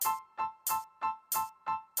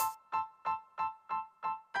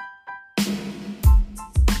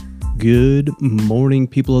Good morning,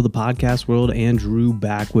 people of the podcast world. Andrew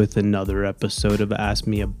back with another episode of Ask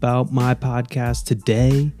Me About My Podcast.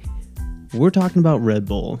 Today, we're talking about Red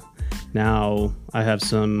Bull. Now, I have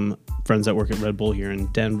some friends that work at Red Bull here in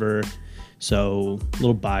Denver, so a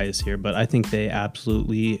little bias here, but I think they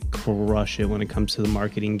absolutely crush it when it comes to the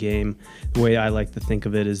marketing game. The way I like to think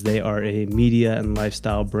of it is they are a media and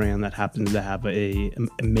lifestyle brand that happens to have an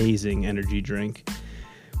amazing energy drink.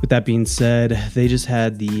 With that being said, they just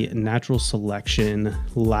had the natural selection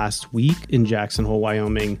last week in Jackson Hole,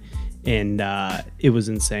 Wyoming, and it was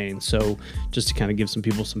insane. So just to kind of give some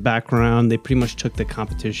people some background, they pretty much took the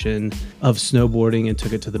competition of snowboarding and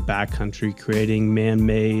took it to the backcountry, creating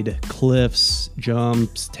man-made cliffs,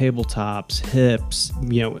 jumps, tabletops, hips,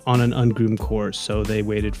 on an ungroomed course. So they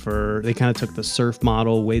kind of took the surf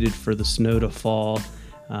model, waited for the snow to fall,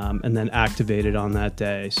 and then activated on that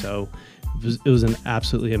day. So it was an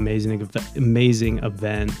absolutely amazing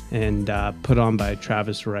event, and put on by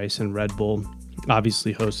Travis Rice and Red Bull,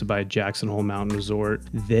 obviously hosted by Jackson Hole Mountain Resort.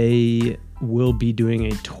 They will be doing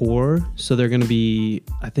a tour, so they're going to be,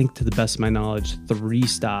 I think to the best of my knowledge, 3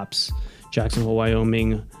 stops: Jackson Hole,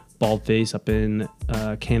 Wyoming, Baldface up in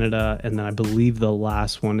Canada, and then I believe the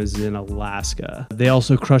last one is in Alaska. They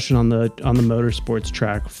also crush it on the motorsports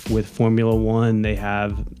track with Formula One. They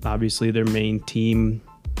have obviously their main team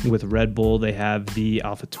with Red Bull. They have the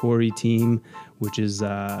AlphaTauri team, which is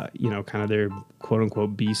kind of their quote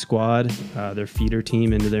unquote B squad, their feeder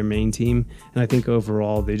team into their main team. And I think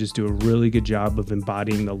overall they just do a really good job of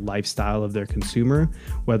embodying the lifestyle of their consumer,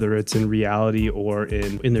 whether it's in reality or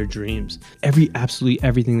in their dreams. Absolutely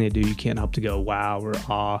everything they do, you can't help to go wow or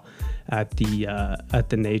awe at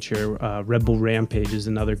the nature. Red Bull Rampage is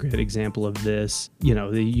another great example of this.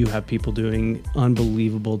 You have people doing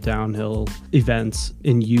unbelievable downhill events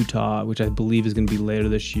in Utah, which I believe is going to be later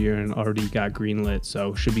this year and already got greenlit,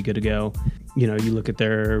 so should be good to go. You look at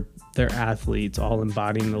their athletes all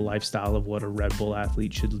embodying the lifestyle of what a Red Bull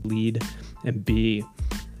athlete should lead and be.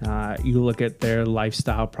 You look at their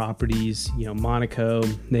lifestyle properties, Monaco,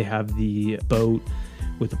 they have the boat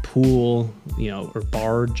with a pool, or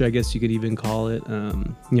barge, I guess you could even call it,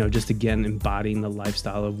 just again embodying the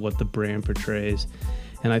lifestyle of what the brand portrays.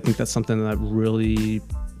 And I think that's something that really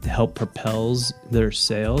propels their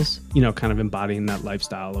sales, kind of embodying that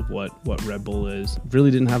lifestyle of what Red Bull is.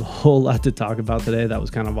 Really didn't have a whole lot to talk about today. That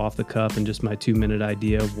was kind of off the cuff and just my 2-minute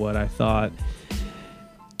idea of what I thought.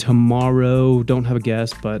 Tomorrow, don't have a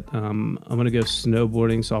guest, but I'm going to go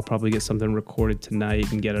snowboarding, so I'll probably get something recorded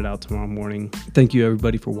tonight and get it out tomorrow morning. Thank you,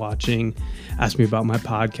 everybody, for watching. Ask me about my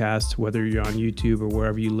podcast, whether you're on YouTube or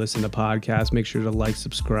wherever you listen to podcasts. Make sure to like,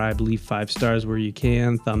 subscribe, leave 5 stars where you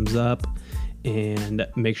can, thumbs up, and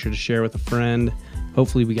make sure to share with a friend.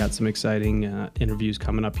 Hopefully, we got some exciting interviews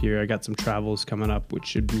coming up here. I got some travels coming up, which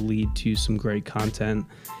should lead to some great content.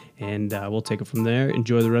 And we'll take it from there.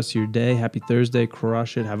 Enjoy the rest of your day. Happy Thursday.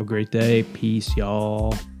 Crush it. Have a great day. Peace,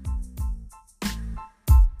 y'all.